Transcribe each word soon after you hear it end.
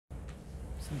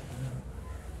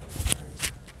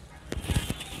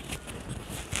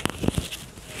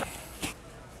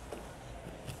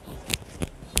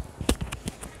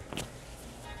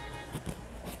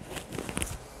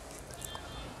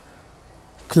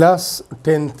Class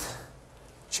 10th,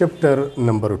 chapter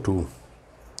number 2,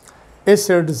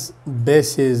 acids,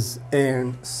 bases and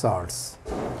salts.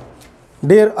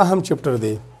 ډیر اهم چپټر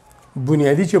دی،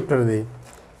 بنیادی چپټر دی،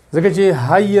 ځکه چې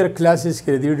هایر کلاسز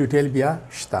کې د ډیټیل بیا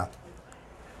شته.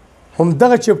 هم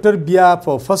دغه چپټر بیا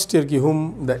په فرست ایئر کې هم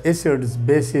د ایسیډز،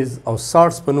 بیسز او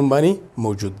سالټس په نوم باندې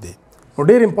موجود دی. نو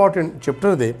ډیر امپورټنٹ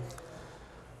چپټر دی.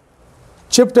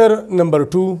 چپټر نمبر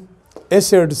 2،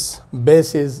 ایسیډز،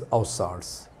 بیسز او سالټس.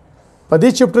 په دې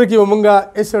چپټر کې موږ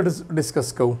ایسیډز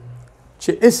ډسکس کوو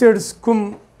چې ایسیډز کوم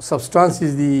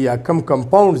سبسټانسز دي یا کوم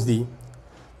کمپاونډز دي،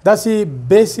 داسې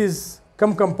بیسز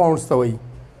کم کمپاونډز ته وایي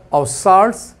او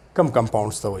سالټس کم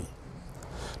کمپاونډز ته وایي.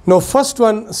 نو فرست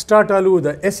ون سٹارټ الو د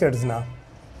ایسیډز نه.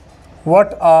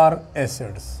 what are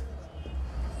acids,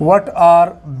 what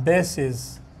are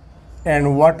bases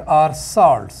and what are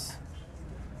salts.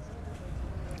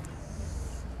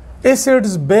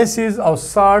 ایسیډز، بیسز او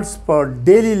سالټس په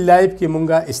ډیلی لایف کې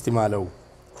مونږه استعمالو.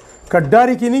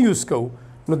 کډاري کې نه یوز کوو،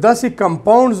 نو داسې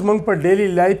کمپاونډز مونږ په ډیلی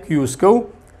لایف کې یوز کوو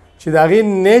چې د هغې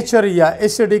نیچر یا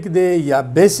ایسیډک دی یا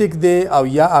بیسک دی او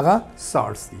یا هغه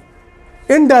سالټس دي.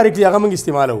 انډایرکټلی هغه موږ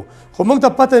استعمالو، خو موږ ته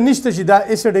پته نشته چې دا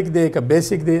ایسیډک دی که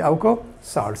بیسک دی او که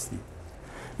سالټس دي.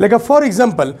 لکه فار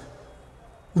ایگزامپل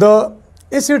د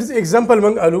ایسیډز ایگزامپل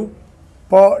موږ الو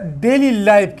په ډیلی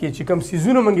لایف کې چې کوم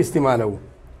څیزونه موږ استعمالو.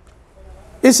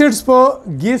 ایسیډز په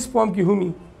ګیس فارم کې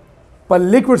همي، په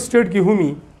لیکوډ سټیټ کې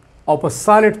همي او په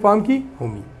سالډ فارم کې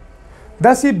همي.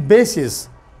 داسې بیسز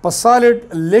په سالډ،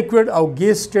 لیکوډ او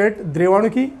ګیس سټیټ دریوانو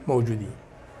کې موجودي.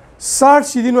 سالټ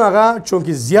چې دي نو هغه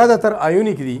چونکې زیاده تر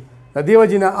آیونیک دي، د دې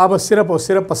وجې نه هغه صرف او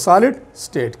صرف په سالډ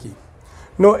سټیټ کې.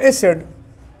 نو ایسیډ،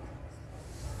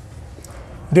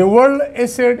 the word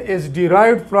acid is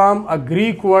derived from a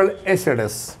Greek word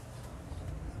acidus,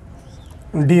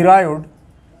 derived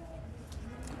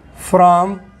from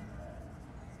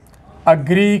a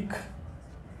Greek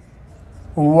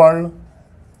word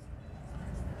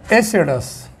acidus.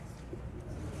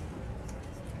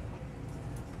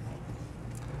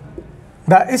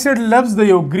 دا ایسیډ لفظ د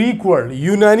یو گریک ورډ،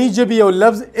 یونانی ژبې یو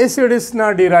لفظ ایسیډس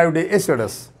نه ډیرایو دی.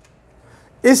 ایسیډس،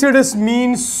 ایسیډس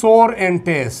مینس سور ان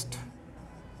ټیسټ،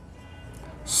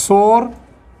 سور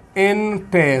ان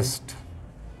ټیسټ.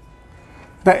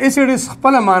 دا ایسیډس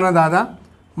خپله معنی دا ده،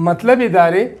 مطلب یې دا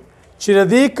دی چې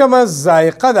د دې کومه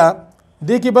ذایقه ده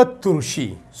دې کې به ترشي.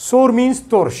 سور مینس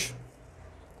ترش.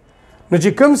 نو چې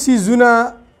کوم څیزونه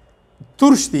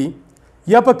ترش دي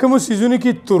یا په کومو څیزونو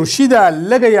کې ترشي ده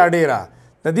لږه یا ډیره،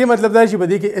 د دې مطلب دا چې په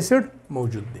دې کې ایسیډ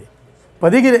موجود دی، په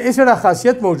دې کې د ایسیډ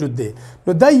خاصیت موجود دی.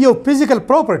 نو دا یو فزیکل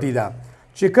پراپرټي ده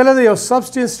چې کله د یو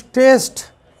سبسټنس ټیسټ،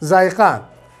 ذایقه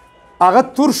هغه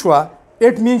ترش وه،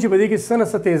 اټ مین چې په دې کې څه نه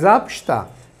څه تیزاب شته،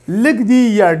 لږ دي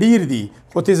یا ډیر دي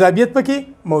خو تیزابیت پکې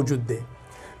موجود دی.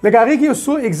 لکه هغې کې یو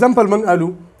څو اگزامپل موږ الو.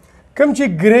 کوم چې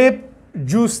ګریپ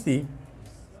جوس دي،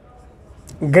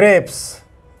 ګریپس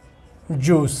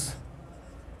جوس،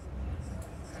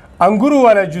 انګورو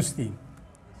والا جوس دی،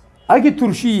 هغه کې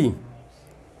ترشي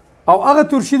او هغه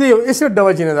ترشي د یو ایسیډ د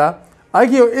وجې نه ده، هغه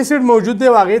کې یو ایسیډ موجود دی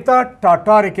او هغې ته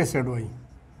ټاټاریک ایسیډ وایي.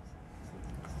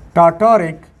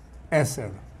 ټاټاریک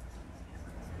ایسیډ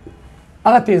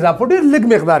هغه تیزاب په ډېر لږ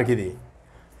مقدار کې دی،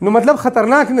 نو مطلب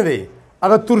خطرناک نه دی.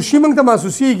 هغه ترشي موږ ته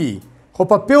محسوسیږي خو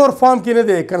په پیور فارم کې نه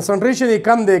دی، کنسنټریشن یې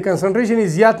کم دی، کنسنټریشن یې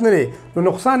زیات نه دی، نو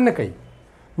نقصان نه کوي.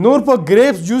 نور په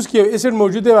گریپس جوس کې یو ایسیډ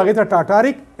موجود دی، هغې ته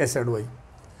ټاټاریک ایسیډ وایي.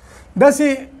 داسې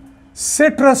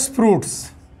سیټرس فروټس،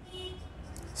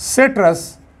 سیټرس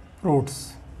فروټس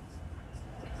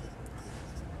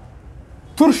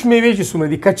ترش میوې چې څومره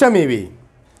دي، کچه میوې،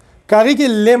 که هغې کې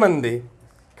لیمن دی،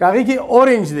 که هغې کې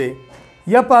اورنج دی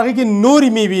یا په هغې کې نورې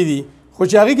میوې دي، خو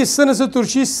چې هغې کې څه نه څه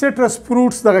ترشي، سیټرس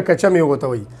فروټس دغه کچه میوو ته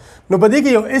وایي. نو په دې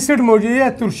کې یو ایسیډ موجود دی،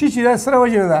 ترشي چې دا سره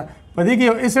وجې نه ده، په دې کې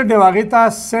یو ایسیډ دی، هغې ته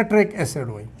سیټریک ایسیډ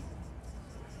وایي.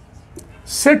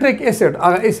 سیټریک ایسیډ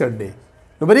هغه ایسیډ دی،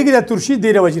 نو په دې کې دا ترشي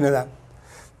ډېره وجې نه ده.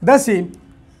 داسې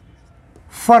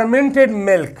فرمنټډ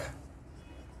ملک،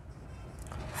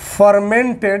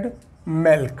 فرمنټډ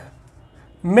ملک،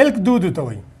 ملک دود ته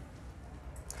وایي.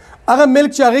 هغه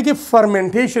ملک چې هغې کې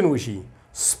فرمنټیشن وشي،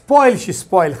 سپویل شي،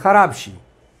 سپویل خراب شي،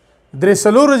 درې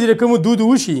څلور ورځې د کومو دود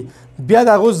وشي، بیا د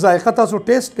هغو ذایقه تاسو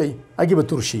ټیسټ کوئ، هغې به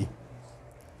ترشي.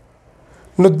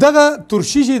 نو دغه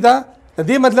ترشي چې ده، د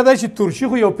دې مطلب دا چې ترشي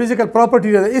خو یو فزیکل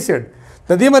پراپرټي ده د ایسیډ،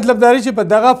 د دې مطلب دا دی چې په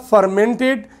دغه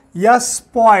فرمنټډ یا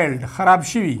سپویلډ، خراب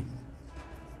شوي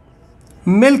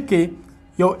ملک کې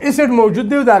یو اسید موجود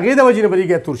دی او د هغې د وجې نه به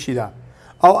دې ترشي ده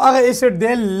او هغه اسید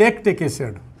دی لیکټیک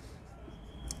اسید.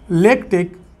 لیکټیک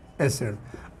اسید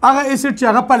هغه اسید چې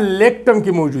هغه په لیکټم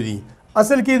کې موجود دي.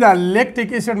 اصل کې دا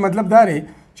لیکټیک اسید مطلب دا دی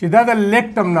چې دا د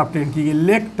لیکټم نه اپټین کېږي.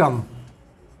 لیکټم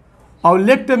او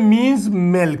لیکټم مینز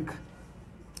ملک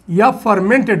یا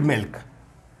فرمنټډ ملک.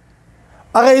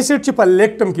 هغه اسید چې په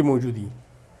لیکټم کې موجود دي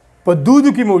په دودو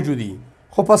کې موجود دي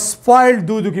خو په سپایلډ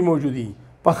دودو کې موجود دي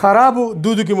په خرابو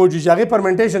دودو کې موجود چې هغې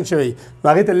فرمنټیشن شوی نو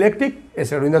هغې ته لیکټیک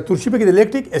اسید وایي. دا ترشي پکې د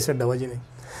لیکټیک اسید د وجې نه.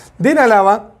 دې نه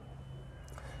علاوه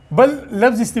بل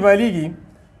لفظ استعمالیږي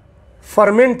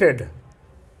فرمنټډ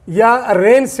یا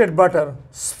رینسډ بټر.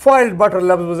 سپایلډ بټر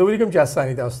لفظ به زه ولیکم چې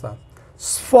اساني ده استاد.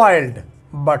 سپایلډ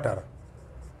بټر.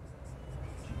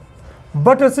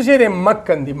 بټر څه شی دی؟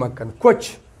 مکن دی. مکن کوچ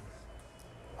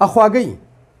خواږه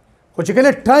خو چې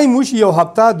کله ټایم وشي یو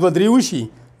هفته دوه درې وشي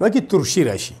نو کې ترشي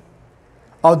راشي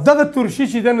او دغه ترشي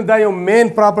چې ده نو دا یو مین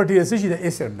پراپرټي د څه شي د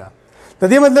اسید ده. د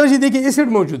دې مطلب چې دې کې اسید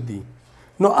موجود دي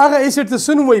نو هغه اسید ته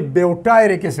څه نوم وایي؟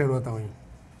 بیوټایریک اسید ورته وایي.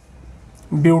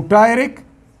 بیوټایریک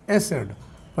اسید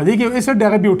په دې کې یو اسید دی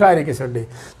هغه بیوټایریک اسید دی.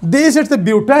 دې اسید ته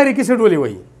بیوټایریک اسید ولې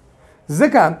وایي؟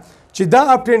 ځکه چې دا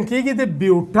اپټین کېږي د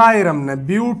بیوټایرم نه.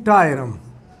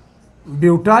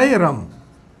 بیوټایرم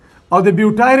او د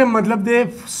بیوټایرم مطلب دی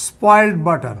سپایلډ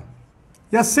بټر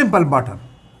یا سمپل بټر.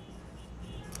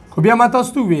 خو بیا ما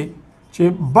تاسو ته وویل چې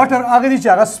بټر هغه دی چې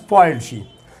هغه سپایلډ شي.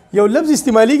 یو لفظ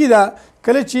استعمالیږي دا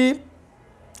کله چې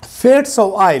فیټس او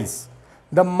آیلز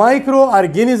د مایکرو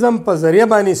ارګینزم په ذریعه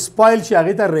باندې سپایل شي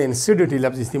هغې ته رینسیډیټي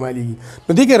لفظ استعمالیږي.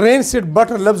 نو دې کې رینسیډ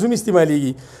بټر لفظ هم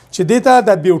استعمالیږي چې دې ته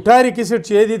د بیوټایریک اسید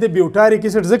چې دې ته بیوټایریک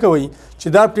اسید ځکه وایي چې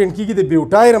دا اپټین کېږي د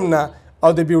بیوټایرم نه او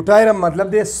د بیوټایرم مطلب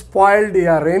دی سپایلډ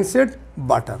یا رینسیډ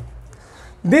بټر.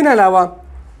 دې نه علاوه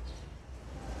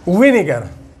وینیګر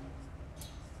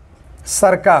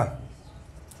سرکه.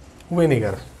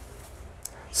 وینیګر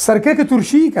سرکه کې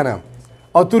ترشي که نه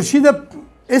او ترشي د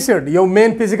اسید یو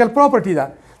مین فزیکل پراپرټي ده.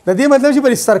 د دې مطلب چې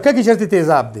پر سرکه کې چېرته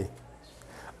تیزاب دی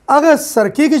هغه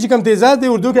سرکې کې چې کوم تیزاب دی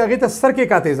اردو کې هغې ته سرکې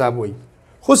کا تیزاب وایي.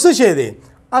 خو څه شی دی؟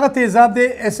 هغه تیزاب دی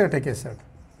ایسیټک اسید.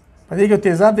 په دې کې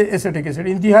تیزاب دی ایسیټک اسید.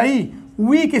 انتهایی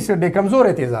ویک اسید دی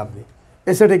کمزوری تیزاب دی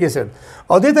ایسیټک اسید.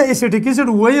 او دې ته ایسیټک اسید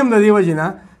وایم د دې وجې نه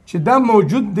چې دا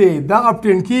موجود دی دا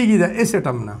اپټین کېږي د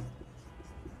ایسیټم نه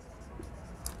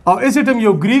او ایسیټم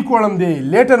یو ګریک وړم دی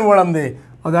لیټن وړم دی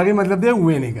او د هغې مطلب دی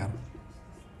وینیګر.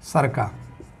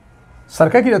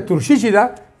 سرکه کې د ترشي چې ده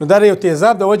نو دا یو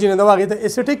تیزاب د وجې نه ده هغې ته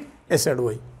ایسیټک اسید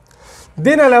وایي.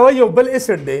 دې نه علاوه یو بل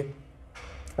اسید دی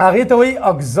هغې ته وایي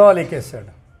اګزالیک اسید.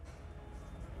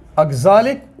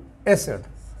 اګزالیک اسید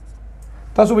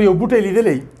تاسو به یو بوټی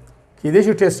لیدلی کیدای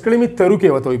شي ټیسټ کړی مې تروکې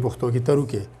ورته وایي پښتو کې.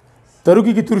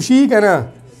 تروکې کې ترشي که نه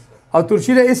او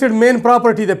ترشي د اسید مین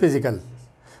پراپرټي ده فزیکل.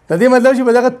 د دې مطلب چې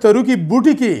په دغه تروکې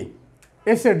بوټي کې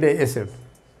اسید دی اسید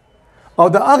او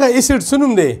د هغه اسید څه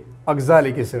نوم دی؟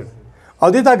 اګزالیک اسید. او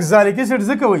دې ته اګزالیک اسید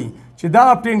ځکه وایي چې دا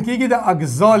اپټین کېږي د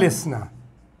اګزالس نه.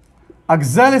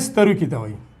 اګزالس تروکې ته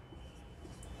وایي.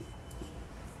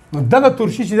 نو دغه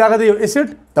ترشي چې دغه د یو اسید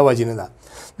د وجې نه ده.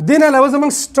 دې نه علاوه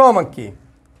زموږ سټامک کې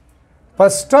په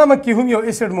سټامک کې هم یو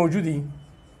اسید موجود دی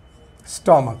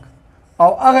سټامک او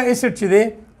هغه اسید چې دی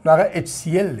نو هغه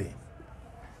HCl دی.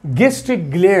 ګیسټریک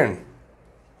ګلینډ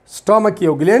سټامک کې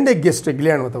یو ګلینډ دی ګیسټریک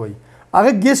ګلینډ ورته وایي.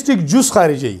 هغه ګیسټریک جوس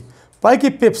خارجوي پای کې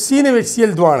پیپسین او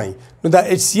HCl دواړه نو دا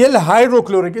HCl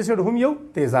هایډروکلوریک اسید هم یو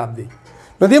تیزاب دی.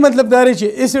 نو دې مطلب دا دی چې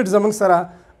اسید زموږ سره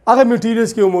هغه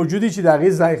میټیریلز کې موجود دي چې د هغې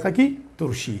ذایقه کې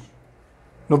ترشي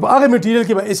نو په هغه میټیریل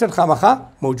کې به اسید خامخا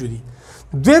موجود دي.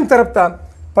 دویم طرف ته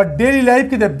په ډیلی لایف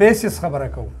کې د بیسس خبره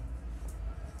کوو.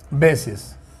 بیسس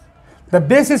د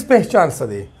بیسس پہچان څه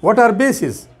دی؟ واټ آر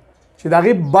بیسس؟ چې د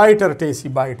هغې بایټر ټیسي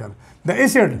بایټر د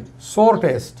اسید سور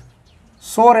ټیسټ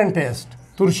سور اینڈ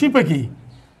ټیسټ ترشي پکې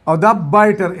او دا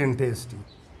بایټر اینڈ ټیسټ.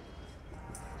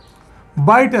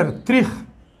 بایټر تریخ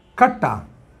کټه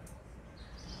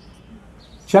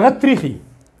چې هغه تریخي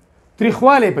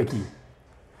تریخوالی پکې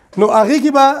نو هغې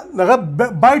کې به هغه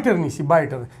بایټر نیسي.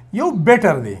 بایټر یو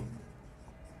بیټر دی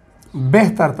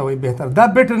بهتر ته وایي بهتر. دا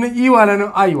بیټر نه ای والا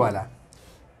نه آی والا.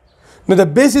 نو د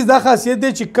بیسس دا خاصیت دی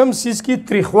چې کم سیز کې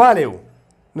تریخوالی و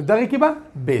نو دغې کې به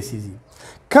بیسس وي.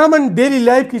 کامن ډیلی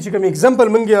لایف کې چې کوم اگزامپل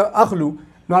موږ اخلو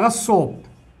نو هغه سوپ.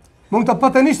 موږ ته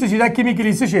پته نشته چې دا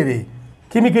کیمیکلي څه شی دی.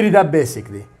 کیمیکلي دا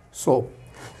بیسک دی سوپ.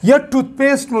 یا ټوت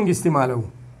پیسټ موږ استعمالوو.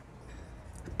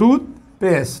 ټوت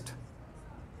پیسټ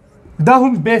دا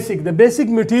هم بیسک د بیسک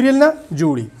میټیریل نه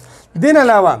جوړي. دې نه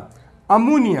علاوه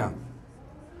امونیا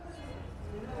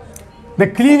د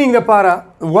کلینینګ لپاره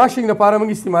واشینګ لپاره موږ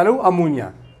استعمالوو امونیا.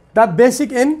 دا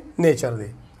بیسک ان نیچر دی.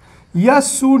 یا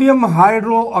سوډیم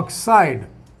هایډرو اکساید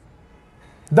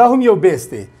دا هم یو بیس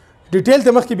دی ډیټیل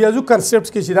ته مخکې بیا ځو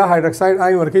کنسپټس کې چې دا هایدروکساید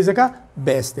آین ورکوي ځکه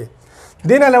بیس دی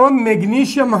دې نه علاوه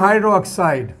میګنیشیم هایدرو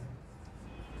اکساید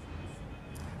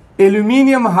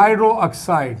aluminium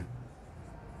hydroxide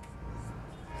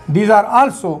these are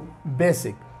also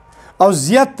basic او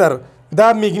زیاتر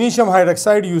دا میګنیشیم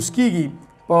هایدروکساید یوز کیږي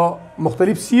په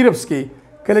مختلف سیرپس کې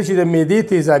کله چې د معدې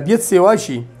تیزابیت سیوا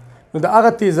شي نو د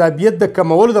هغه تیزابیت د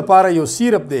کمولو لپاره یو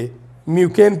سیرپ دی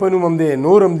میوکین په نوم هم دی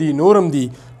نورم دی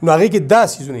نو هغې کې دا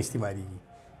څیزونه استعمالیږي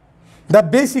دا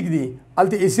بیسیک دی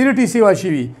هلته ایسیډیټي سیوا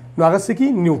شوي نو هغه څه کي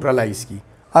نیوټرلایز کي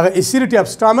هغه ایسیډیټي اف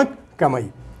سټامک کموي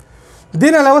دې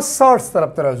نه علاوه سالټس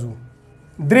طرف ته راځو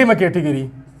درېیمه کیټګري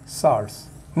سالټس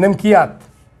نمکیات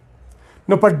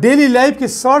نو په ډیلی لایف کې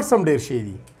سالټس هم ډېر شي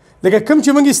دي لکه کوم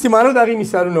چې موږ استعمالو د هغې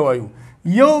مثالونه وایو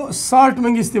یو سالټ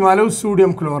موږ استعمالو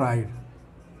سوډیم کلوراید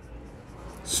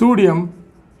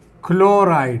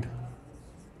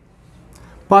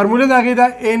فارموله د هغې ده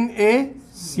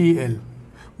NaCl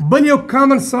بل یو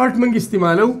کامن سالټ موږ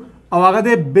استعمالو او هغه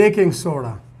دی بیکینګ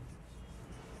سوډا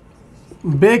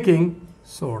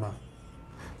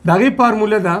د هغې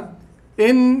فارموله ده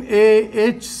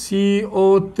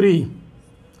NaHCO3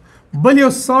 بل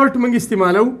یو سالټ موږ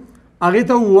استعمالو هغې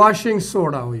ته واشنګ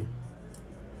سوډا وایي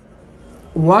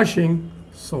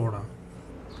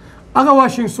هغه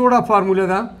واشنګ سوډا فارموله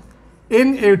ده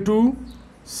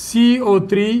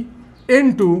Na2CO3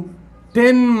 into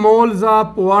 10 moles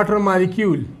of water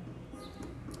molecule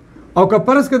او که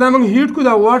فرض که دا موږ هیټ کو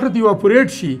دا واټر ته ایواپوریټ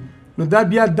شي نو دا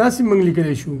بیا داسې موږ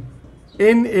لیکلی شو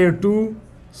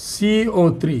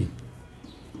Na2CO3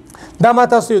 دا ما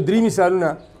تاسو یو درې مثالونه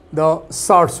د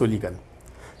سالټس ولیکل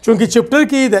چونکې چپټر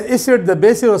کې د ایسډ د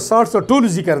بیس او سالټس ټولو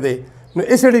ذکر دی نو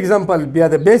ایسډ اگزامپل بیا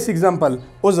د بیس اگزامپل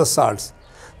اوس د سالټس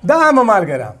دا عامه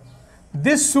مالګه ده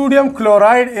this sodium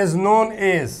chloride is known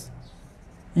as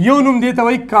یو نوم دی ته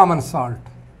وایي کامن سالټ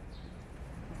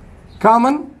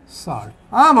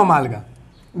عامه مالګه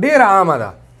ډېره عامه ده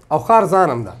او خارزان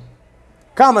هم ده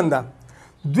کامن ده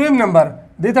دویم نمبر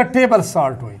دی ته ټیبل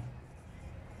سالټ وایي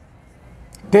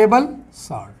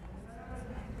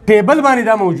ټیبل باندې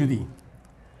دا موجودي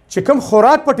چې کوم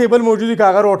خوراک په ټیبل موجودي که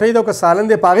هغه روټۍ ده او که سالن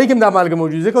دی په هغې کې هم دا مالګه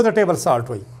موجودي ځکه ورته ټیبل سالټ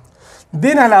وایي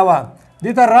دې نه علاوه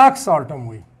دې ته راک سالټ هم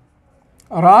وایي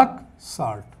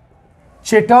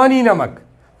چټاني نمک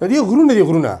د دې غرونه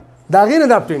د هغې نه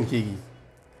دا obtain کېږي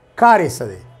کار یې څه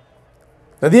دی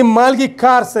د دې مالګې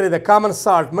کار څه دی د کامن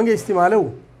سالټ موږ یې استعمالوو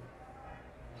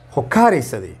خو کار یې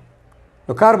څه دی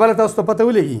نو کار بله تاسو ته پته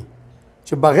ولګي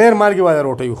چې بغیر مالګې والا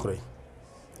روټۍ وخورئ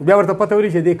بیا ورته پته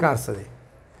ولګي چې دې کار څه دی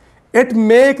اټ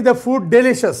میک د فوډ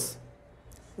ډیلیشس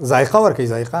ذایقه ورکوي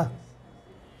ذایقه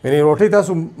یعنې روټۍ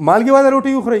تاسو مالګې والا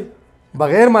روټۍ وخورئ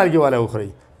بغیر مالګې والا وخورئ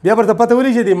بیا ورته پته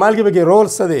ولګي چې د مالګې پکې رول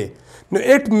څه دی نو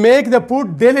اټ میک د فوډ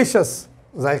ډیلیشس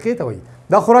ذایقې ته وایي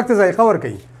دا خوراک ته ذایقه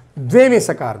ورکوي دویم یې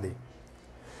څه کار دی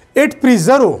اټ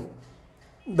پریزرو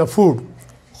د فوډ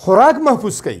خوراک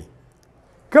محفوظ کوي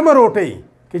کومه روټۍ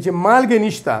کې چې مالګې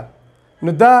نشته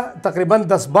نو دا تقریبا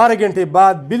 10-12 غنټې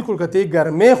بعد بالکل کته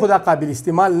ګرمې خو دا قابل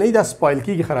استعمال نه دا سپایل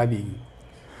کیږي خرابېږي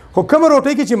خو کومه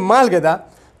روټۍ کې چې مالګه ده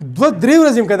 2-3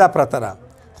 ورځې هم که دا پرته ده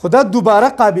خو دا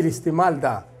دوباره قابل استعمال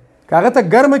ده که هغه ته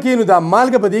ګرمه کړي نو دا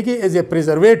مالګه په دې کې ایز ا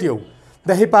پریزرویټیو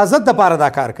د حفاظت دپاره دا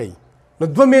کار کوي نو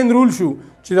 2 مین رول شو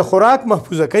چې د خوراک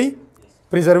محفوظه کوي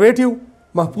پریزرویټیو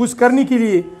محفوظ کرنے کے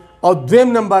لیے اور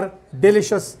دویم نمبر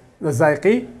ڈیلیشس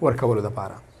ذائقے ورکولو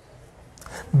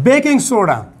دپاره بیکنگ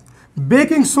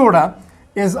سوڈا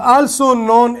is also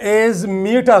known as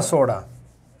میٹا سوڈا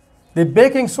د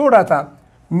بیکنگ سوڈا ته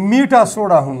میٹا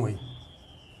سوڈا هم وایي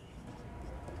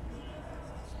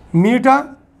میٹا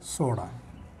سوڈا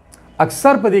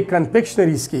اکثر په دې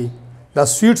کنفیکشنریز کې دا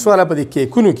سویټس والا په دې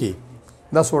کیکونو کې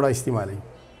دا سوډا استعمالوي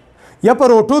یا په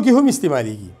روټو کې هم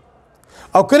استعمالیږي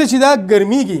او کله چې دا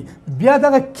ګرمیږي بیا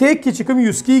دغه کیک کې چې کوم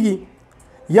یوز کیږي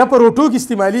یا په روټو کې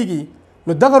استعمالیږي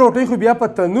نو دغه روټۍ خو بیا په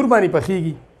تنور باندې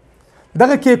پخیږي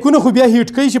دغه کیکونه خو بیا هیټ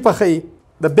کوي چې پخوي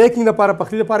د بیکینګ لپاره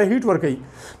پخلي لپاره هیټ ورکوي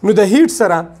نو د هیټ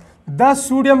سره دا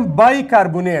سوډیم بای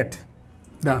کاربونیټ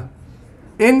دا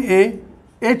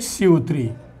NaHCO3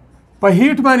 په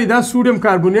هیټ باندې دا سوډیم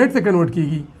کاربونیټ ته کنورټ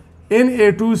کیږي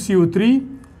Na2CO3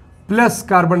 پلس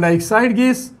کاربن ډای اکساید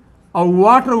ګیس او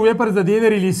واټر ویپر د دې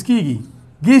نه ریلیز کیږي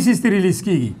ګیس یې ریلیز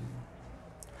کیږي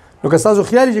نو که ستاسو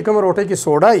خیال چې کومه روټۍ کې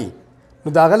سوډا وي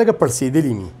نو د هغه لږه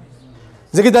پړسېدلي وي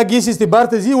ځکه دا ګیس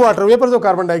استبار ته ځي واټر ویپر او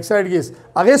کاربن ډای اکساید ګیس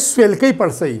هغې سویل کوي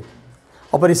پړسوي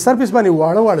او پر سرفیس باندې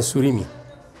واړه واړه سوري وي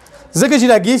ځکه چې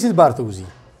دا ګیس بار ته وځي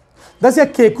داسې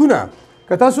کیکونه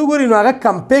که تاسو وګورئ نو هغه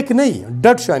کمپیک نه وي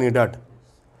ډډ شانې ډډ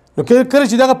نو کله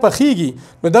چې دغه پخیږي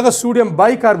نو دغه سوډیم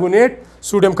بای کاربونیټ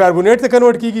سوډیم کاربونیټ ته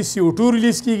کنورټ کیږي CO2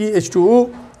 ریلیز کیږي H2O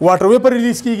واټر ویپر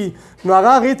ریلیز کیږي نو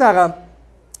هغه هغې ته هغه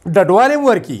ډډوالی هم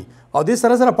ورکي او دې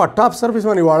سره سره په ټاپ سرفیس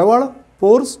باندې واړه واړه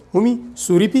پورس همي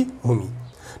سوري پي همي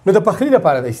نو د پخلي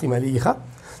لپاره د استعمالېږي ښه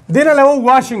دې نه علاوه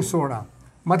واشنګ سوډا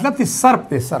مطلب چې سرف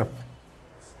دی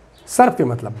سرف دی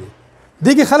مطلب دی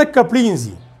دې کې خلک کپړې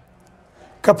وینځي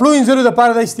کپړو وینځلو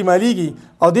دپاره دا استعمالېږي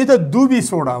او دې ته دوبي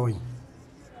سوډا وایي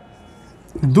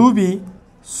دوبي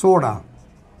سوډا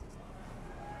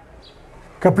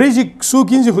کپړې چې څوک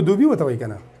وینځي خو دوبي ورته وایي که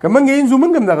نه که موږ یې وینځو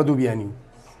موږ هم دغه دوبیان یو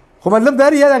خو مطلب دا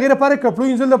یا د هغې لپاره کپړو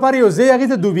وینځلو دپاره یو ځای هغې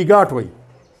ته دوبیګاټ وایي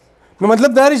نو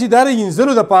مطلب دا چې دا د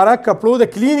وینځلو دپاره کپړو د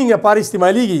کلینینګ لپاره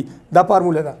استعمالېږي دا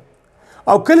فارموله ده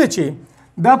او کله چې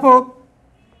دا په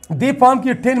دې پام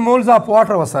کې 10 مولز اف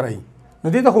واټر ورسره وي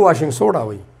نو دې ته خو واشنګ سوډا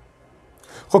وایي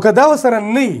خو که دا ورسره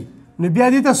نه وي نو بیا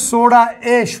دې ته سوډا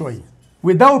ایش وایي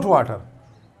وداوټ واټر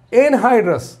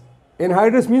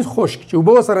انهایډرس مینس خشک چې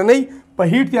اوبه ورسره نه وي په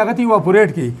هیټ کې هغه ته ایواپوریټ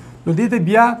کړي نو دې ته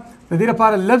بیا د دې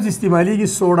لپاره لفظ استعمالېږي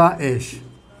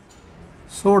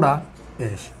سوډا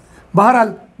ایش بهرحال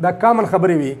دا کامن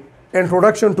خبرې وي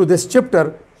انټروډکشن ټو دس چپټر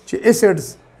چې ایسډز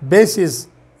بیسز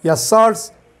یا سالټس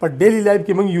په ډیلی لایف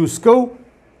کې موږ یوز کوو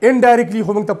انډایرکټلی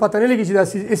خو موږ ته پته نه لګي چې دا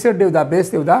ایسډ دی او دا بیس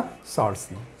دی او دا سالټس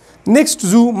دي نیکسټ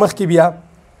زو مخکې بیا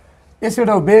ایسډ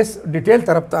او بیس ډیټیل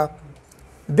طرف ته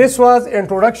this was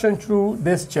introduction to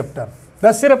this chapter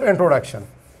دا صرف introduction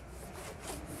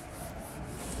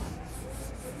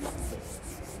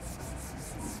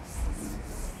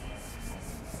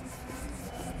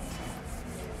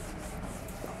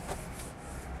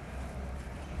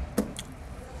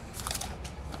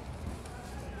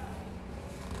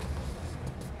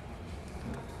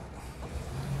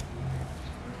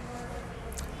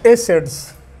acids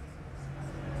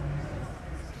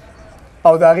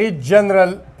او د هغې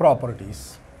جنرال پراپرټیز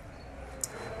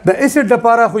د ایسډ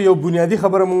لپاره خو یو بنیادي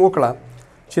خبره مونږ وکړه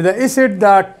چې د ایسډ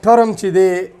دا ټرم چې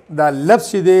دی دا لفظ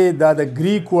چې دی دا د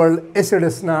ګریک ورډ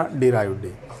ایسډس نه ډیرایوډ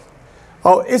دی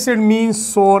او ایسډ مینس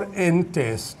سور ان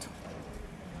ټیسټ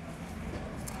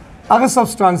هغه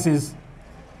سبسټانسز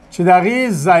چې د هغې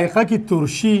ذایقه کې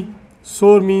ترشي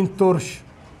سور مین ترش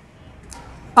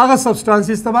هغه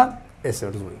سبسټانسز ته به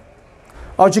ایسډز وایي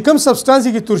او چې کوم سبسټانس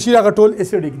کې ترشي هغه ټول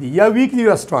ایسیډیک دي یا ویک دي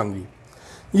یا سټرانګ دي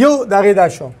یو د هغې دا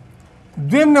شو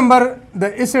دویم نمبر د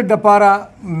ایسډ دپاره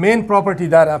مین پراپرټي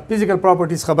دا ده فزیکل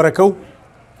پراپرټیز خبره کوو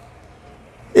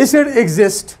ایسډ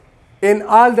ایگزسٹ ان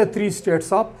آل د 3 states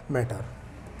of matter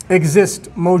ایگزسٹ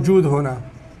موجود ہونا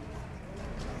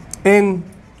ان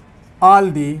آل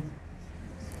دی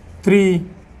 3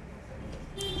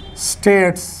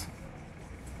 states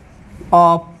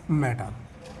of matter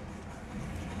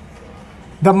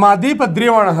د مادې په درې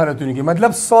واړه حالتونو کې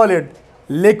مطلب سالډ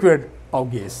لیکوډ او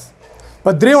ګیس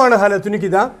په درې واړه حالتونو کې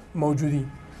دا موجودي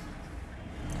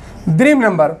دریم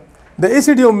نمبر د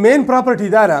ایسډ یو مین پراپرټي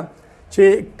دا ده چې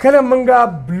کله مونږه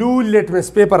بلو لیټمس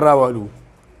پیپر راوالو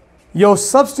یو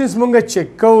سبسټنس مونږه چیک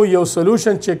کوو یو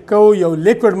سولوشن چیک کوو یو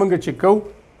لیکوډ مونږه چیک کوو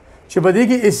چې په دې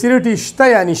کې ایسیډیټي شته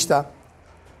یا نشته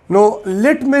نو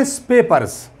لیټمس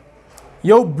پیپرز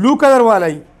یو بلو کلر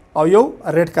والی او یو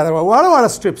ریډ کلر والا واړه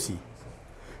سټریپس وي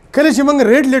کله چې موږ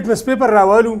ریډ لیټمس پیپر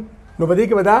راوالو نو په دې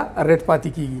کې به دا ریډ پاتې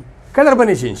کیږي کلر به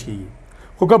نه چینج کیږي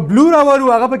خو که بلو راوالو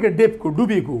هغه پکې ډیپ کو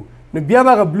ډوبې کو نو بیا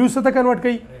به هغه بلو څه ته کنورټ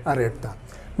کوي ریډ ته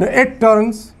نو اټ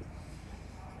ټرنز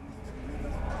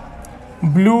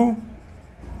بلو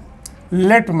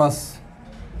لیټمس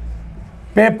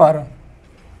پیپر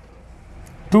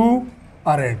ټو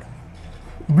ریډ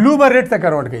بلو به ریډ ته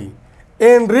کنورټ کوي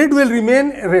اینڈ ریډ ویل ریمین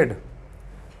ریډ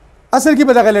اصل کې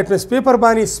به دغه لیټمس پیپر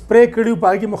باندې سپری کړي په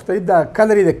هغې کې مختلف د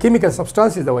کلرې د کیمیکل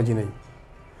سبسټانسز د وجې نه وي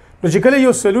نو چې کله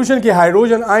یو سولوشن کې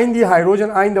هایډروجن آین دی هایډروجن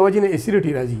آین د وجې نه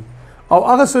ایسیډیټي راځي او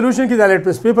هغه سولوشن کې د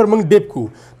لیټمس پیپر موږ ډیپ کو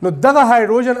نو دغه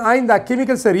هایډروجن آین دا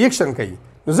کیمیکل سره ریاکشن کوي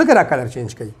نو ځکه دا کلر چینج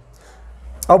کوي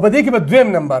او په دې کې به دویم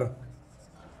نمبر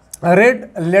ریډ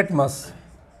لیټمس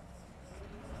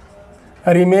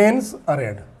ریمینز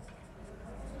ریډ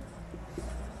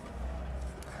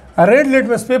ریډ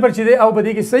لیټمس پیپر چې دی او په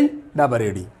دې کې صحیح دا به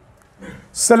ریډي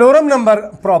څلورم نمبر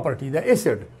پراپرټي د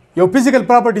ایسډ یو فزیکل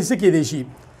پراپرټي څه کیدی شي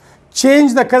چینج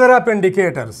د کلر اف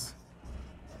انډیکیټرز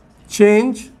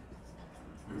چینج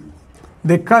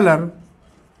د کلر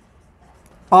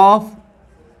of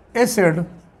acid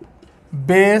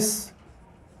base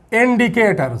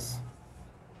indicators.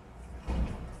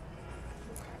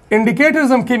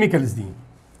 Indicators हम chemicals दी.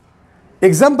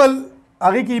 Example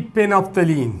आगे की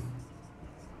पेनॉफ्थलीन.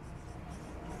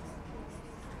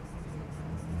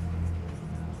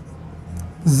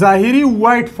 ज़ाहिरी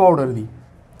white powder the.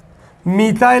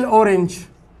 Methyl orange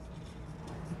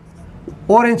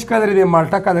colour they,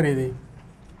 Malta कलर they.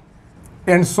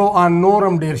 and so on نور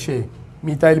هم ډیر شي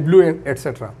میثایل بلو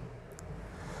ایټسټرا.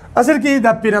 اصل کې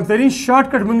دا پیناپتالین شارټ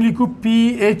کټ موږ لیکو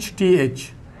PHTH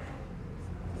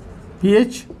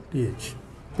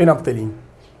پیناپتالین.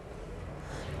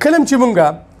 کلم چې مونږه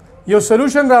یو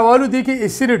سولوشن راوالو دی کې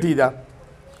اسیډیټي ده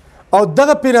او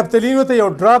دغه پیناپتالین ته یو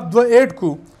ډراپ دو ایډ کو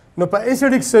نو په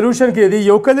اسیډیک سولوشن کې دی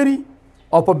یو کلري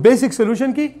او په بیسیک سولوشن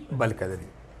کې بل کلري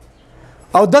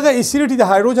او دغه اسیډیټي د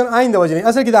هایدروجن آین د وجې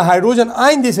اصل کې د هایدروجن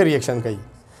آین د سره ریاکشن کوي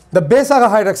د بیس هغه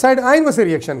هایدروکساید آین وسره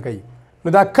ریاکشن کوي نو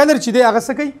دا کلر چې دی هغه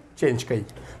څه کوي چینج کوي.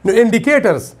 نو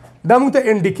انډیکیټرز دا موږ ته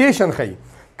انډیکیشن ښیي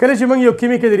کله چې موږ یو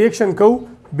کیمیکل ریاکشن کوو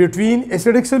بټوین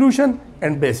اسیډیک سولوشن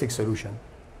اینڈ بیسیک سولوشن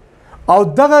او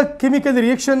دغه کیمیکل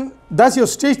ریاکشن داسې یو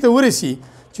سټیج ته ورسي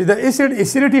چې د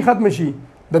اسیډیټي ختم شي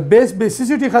د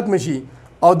بیسیسټي ختم شي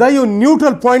او دا یو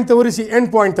نیوټرل پوینټ ته ورسي اینډ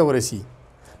پوینټ ته ورسي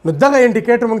نو دغه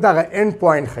انډیکیټر موږ ته هغه اینډ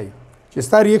پوینټ ښیي چې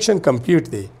ستا ریاکشن کمپلیټ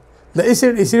دی د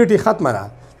اسیډیټي ختمه ده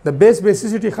د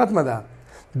بیسیسټي ختمه ده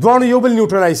دواړو یو بل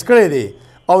نیوټرلایز کړی دی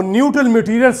او نیوټرل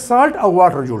میټیریل سالټ او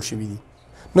واټر جوړ شوي دي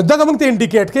نو دغه موږ ته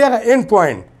انډیکیټ کوي هغه اینډ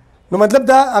پوینټ نو مطلب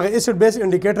دا هغه اسیډ بیس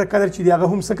انډیکیټر کلر چې دی هغه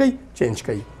هم څه کوي چینج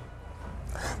کوي.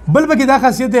 بل پکې دا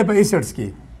خاصیت دی په ایسډز کې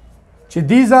چې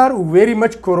دیز آر ویری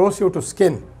مچ کروسیو ټو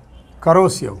سکن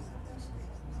کروسیو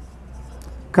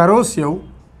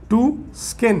ټو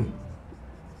سکن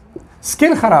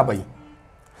خرابوي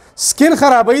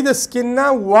د سکن نه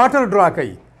واټر ډرا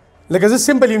کوي. لکه زه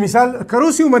سمپل یو مثال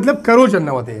کروسیو مطلب کروجن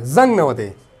نه وته زنګ نه وته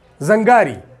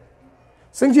زنګاري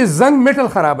څنګه چې زنګ میټل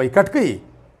خرابوي کټ کوي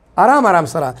آرام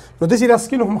سره نو داسې دا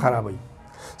سکن هم خرابوي.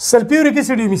 سلفیوریک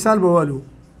اسیډ یو مثال به والو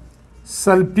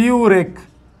سلفیوریک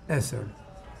اسیډ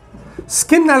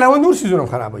سکن نه علاوه نور څیزونه هم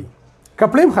خرابوي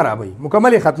کپړې هم خرابوي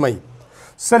مکمل یې ختموي.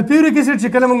 سلفیوریک اسیډ چې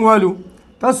کله موږ والو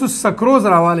تاسو سکروز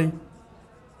راوالی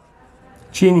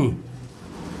چینی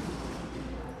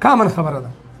کامن خبره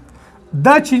ده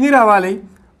دا چینی راوالی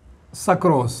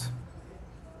سکروز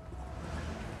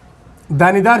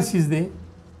دانیدار چیز دی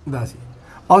داسې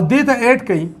او دې ته ایډ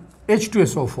کوي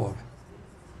H2SO4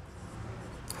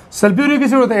 سلفیوریک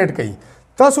اسیډ ته ایډ کوي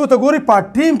تاسو ته ګورئ په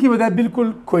ټیم کې به دا بالکل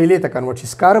کویلې ته کنورټ شي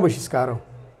سکاره به شي سکاره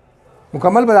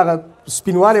مکمل به دغه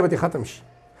سپینوالی به ختم شي.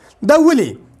 دا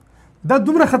ولې دا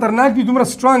دومره خطرناک دي دومره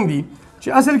سټرانګ دي چې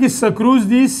اصل کې سکروز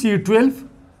دی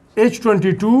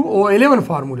C12H22O11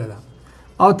 فارموله ده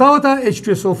او تا ته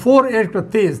H2SO4 ایډ کړه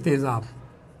تیز آب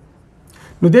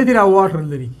نو دې دی را واټر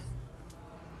لري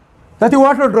دا ته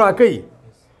واټر ډرا کوي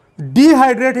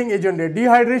ډیهایډریټینګ ایجنټ دی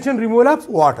ډیهایډریشن ریموول اف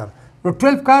واټر نو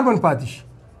 12 کاربن پاتې شي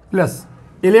پلس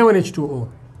 11H2O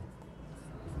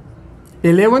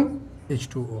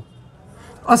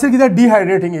اصل کې دا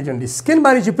ډیهایډریټینګ ایجنټ دی سکن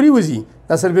باندې چې پریوزي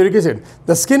دا سلفیوریک اسیډ د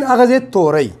سکن هغه ځای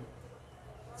توري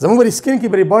زموږ پر سکن کې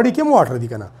پر باډي کې واټر دی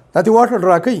کنه دا ته واټر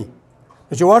ډرا کوي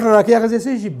چې واټر راکې هغه ځای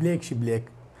شي بلیک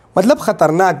مطلب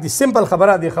خطرناک دي سمپل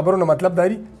خبره دی خبرونه مطلب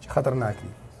داري چې خطرناک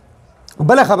دي.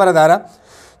 بل خبره داره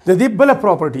د دې بل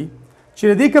پراپرټي چې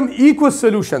د دې کوم ایکوس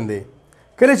سولوشن دی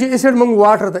کله چې اسیډ موږ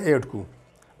واټر ته ایډ کو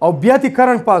او بیا تی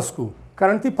کرنٹ پاس کو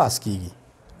کرنٹ تی پاس کیږي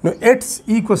نو اټس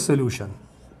ایکوس سولوشن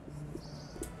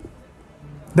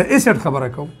د اسیډ خبره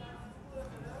کوم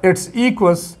اټس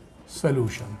ایکوس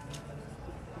سولوشن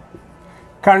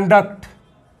کنډکټ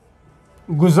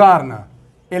گزارنا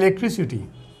الیکټریسيټي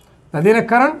د دې نه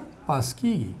کرنٹ پاس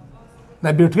کیږي دا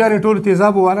بیټریانې ټول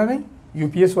تیزاب والا نه یو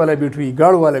پی ایس والا بیټری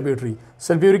ګاړو والا بیټری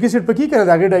سلفیوریک اسیډ پکې کنه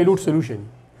دا ډایلوټ سولوشن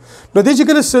نو دې چې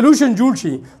کله سولوشن جوړ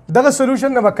شي دغه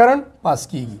سولوشن نه کرنٹ پاس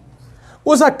کیږي.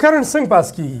 اوس کرنٹ څنګه پاس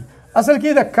کیږي اصل کې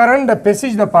د کرنٹ د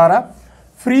پیسج لپاره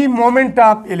فری مومنٹ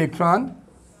اف الکترون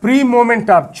پری مومنٹ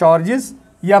اف چارجز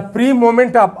یا پری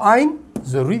مومنٹ اف آئن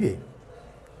ضروری دی.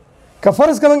 که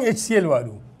فرض کوم HCl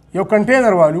والو یو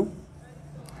کنټینر والو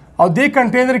او دې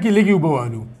کنټینر کې لګي اوبه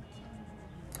والو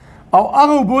او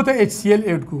هغه اوبو ته HCl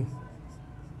ایډ کو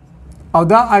او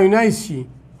دا آیونایز شي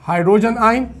هایدروجن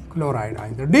آین کلوراید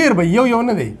آین ډیر به یو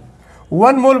نه دی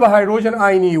 1 مول به هایدروجن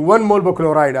آیني 1 مول به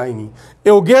کلوراید آیني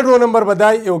ایوګیډرو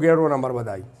نمبر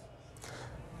بدای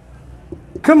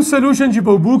کوم سولوشن چې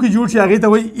په اوبو کې جوړ شي هغه ته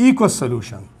وایي ایکوس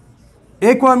سولوشن.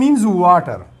 ایکوا مینز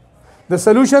واټر the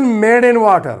solution made in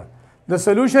water the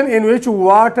solution in which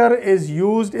water is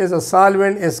used as a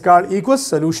solvent is called aqueous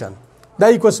solution. دا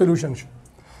aqueous solution شو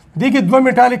دې کې دوه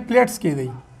میټالیک پلیټس کې دی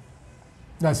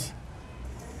داسې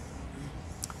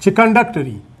چې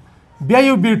کنډکټري بیا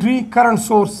یو بیټري کرنٹ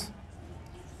سورس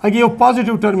هغه یو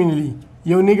پازیټیو ټرمینل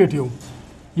یو نیگیټیو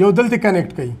یو دلته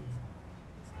کنیکټ کوي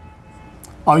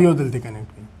او یو دلته کنیکټ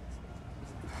کوي.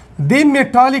 د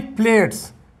میټالیک پلیټس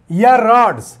یا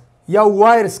راډز یا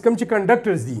وایرز کوم چې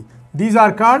کنډکټرز دي these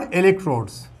are called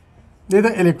electrodes. دې ته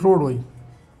الکترود وایي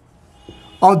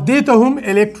او دې ته هم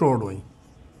الکترود وایي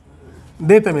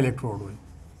دې ته الکترود وایي.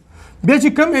 بیا چې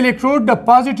کوم الکترود د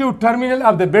پازیټیو ټرمینل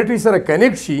اف د بیټري سره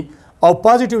کنیکټ شي او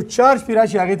پازیټیو چارج پرې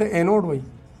راشي هغې ته اینوډ وایي.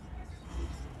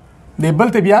 دې بل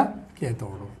ته بیا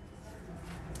کیتوډ وایي.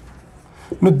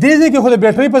 نو دې ځای کې خو د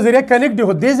بیټرۍ په ذریعه کنیکټ دی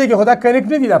خو دې ځای کې خو دا کنیکټ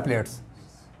نه دي دا پلیټس.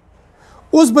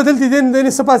 اوس بدلتې دې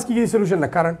نه څه پاس کېږي سولوشن نه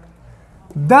کرنټ.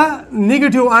 دا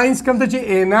نیګیټیو آینز کوم ته چې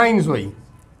ایناینز وایي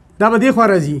دا به دې خوا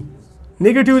راځي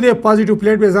نیگیټیو دی پازیټیو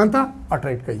پلیټ به ځان ته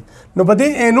اټریکټ کوي. نو په دې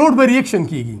اینوډ به ریاکشن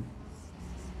کیږي.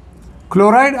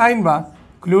 کلورایډ آین به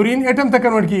کلورین اټم ته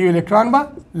کنورټ کیږي الکترون به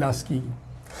لاس کیږي.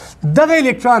 دغه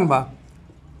الکترون به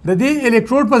د دې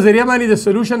الکتروډ په ذریعه باندې د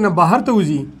سولوشن نه بهر ته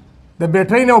وځي د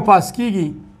بیټرۍ نه پاس کیږي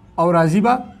او راځي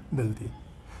به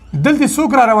دلته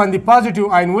څوک را روان دي پازیټیو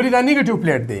آین. ولې دا نیگیټیو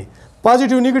پلیټ دی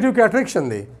پازیټیو نیگیټیو کې اټریکشن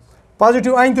دی.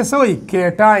 پازیټیو آین ته څه وایي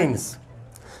کیټاینز.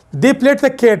 دې پلیټ ته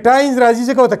کیټاینز راځي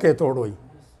ځکه ورته کیتوډ وایي.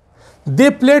 دې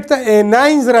پلیټ ته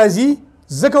ایناینز راځي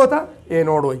ځکه ورته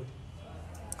اینوډ وایي.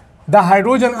 دا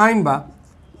هایډروجن آین به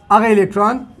هغه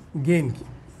الکترون گین کی.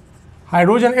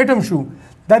 هایډروجن اټم شو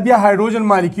دا بیا هایډروجن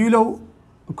مالیکیول او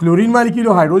کلورین مالیکیول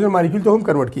او هایډروجن مالیکیول ته هم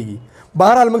کنورټ کیږي.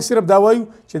 بهرحال موږ صرف دا وایو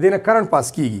چې دې نه کرنټ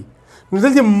پاس کیږي. نو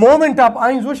دلته مومنټ اف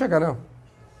آینز وشو که نه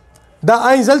دا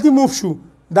آینز دلته موف شو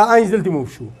دا آینز دلته موف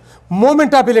شو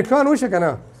مومنټ اف الکترون وشو که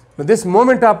نه. نو دس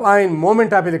مومنٹ آف آئن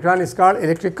مومنٹ آف الیکٹران از کالڈ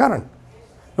الیکٹرک کرنٹ.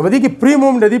 نو په دې کې پری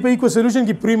مومنٹ د دې په ایکو سولوشن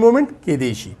کې پری مومنٹ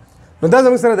کېدی شي. نو دا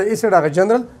زموږ سره د ایسډ هغه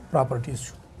جنرال پراپرټیز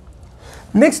شو.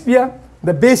 نیکسٹ بیا د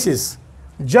بیسس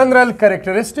جنرال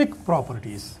کریکټریسټک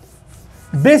پراپرټیز.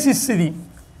 بیسس څه دي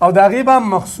او د هغې به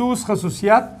مخصوص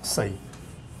خصوصیات څه دي.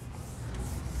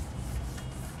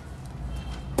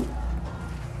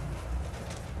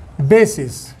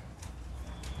 بیسس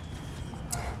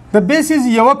The basis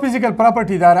یوه physical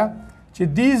property داره چې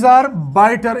these are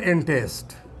bitter in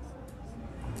taste.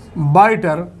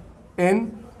 bitter in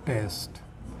taste.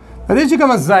 د دې چې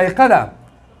کومه ذایقه ده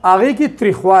هغې کې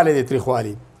تریخوالی دی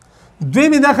تریخوالی.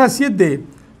 دویمې دا خاصیت دی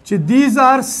چې these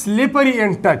are slippery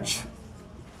in touch.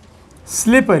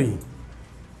 slippery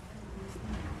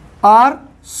or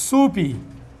soupy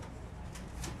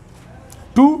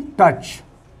to touch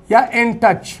یا in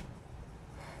touch.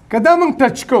 که دا موږ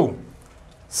ټچ کوو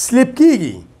سلیپ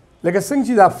کیږي لکه څنګه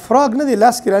چې دا فراغ نه دی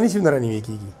لاس کې رانیسي نه رانیوي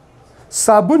کیږي.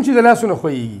 صابون چې د لاسو نه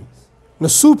خویږي نو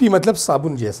سوپي مطلب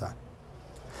صابون جیسا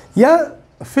یا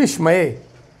فش مې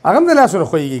هغه هم د لاسو نه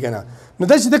خویږي که نه. نو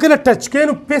دا چې د کله ټچ کوې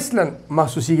نو پیسلن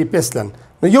محسوسیږي پیسلن.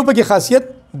 نو یو پکې خاصیت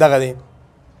دغه دی.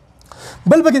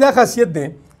 بل پکې دا خاصیت دی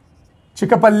چې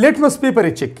که په لیټمس پیپر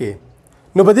یې چک کې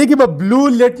نو په دې کې به بلو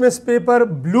لیټمس پیپر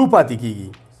بلو پاتې کیږي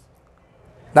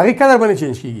د هغې کلر باندې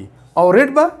چینج کیږي او ریډ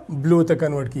به بلو ته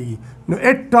کنورټ کیږي. نو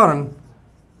اټ ټرن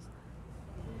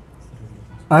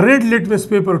a red litmus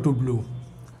paper to blue,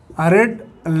 a red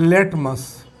litmus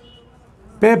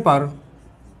paper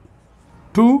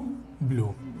to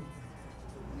blue,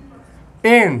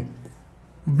 and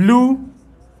blue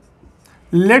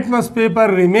litmus paper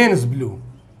remains blue,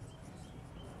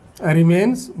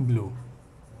 remains blue.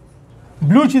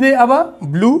 blue چې دی ابا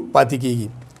blue پاتې کیږي.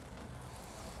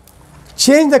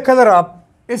 change the color of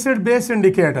acid base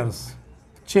indicators.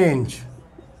 change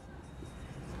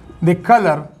the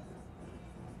color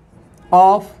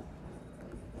of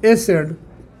acid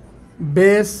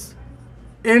base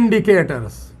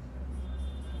indicators.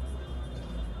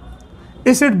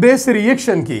 acid base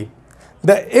reaction کی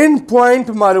the end point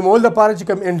معلومول لپاره چې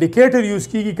کوم انډیکیټر یوز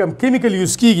کیږي کوم کیمیکل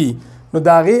یوز کیږي نو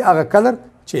دا هغه کلر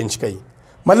چینج کوي.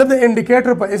 مطلب د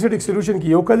انډیکیټر په ایسیډک سولوشن کې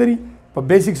یو کلري په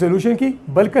بیسیک سولوشن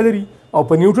کې بل کلري او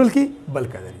په نیوټرل کې بل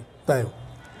کلري. دا یو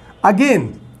اگین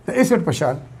د ایسیډ په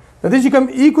شان د دې چې کوم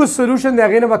ایکو سولوشن دی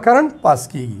هغې نه به کرنټ پاس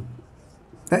کیږي.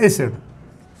 The acid,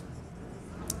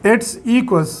 its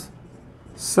aqueous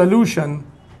solution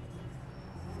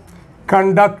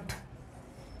conduct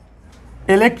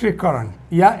electric current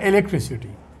یا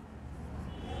electricity.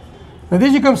 د دې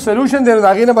چې کوم solution دی نو د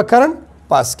هغې نه به کرنټ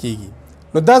پاس کیږي.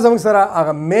 نو دا زموږ سره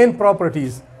هغه مین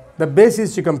پراپرټیز د بیسس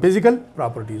چې کوم فزیکل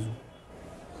پراپرټیز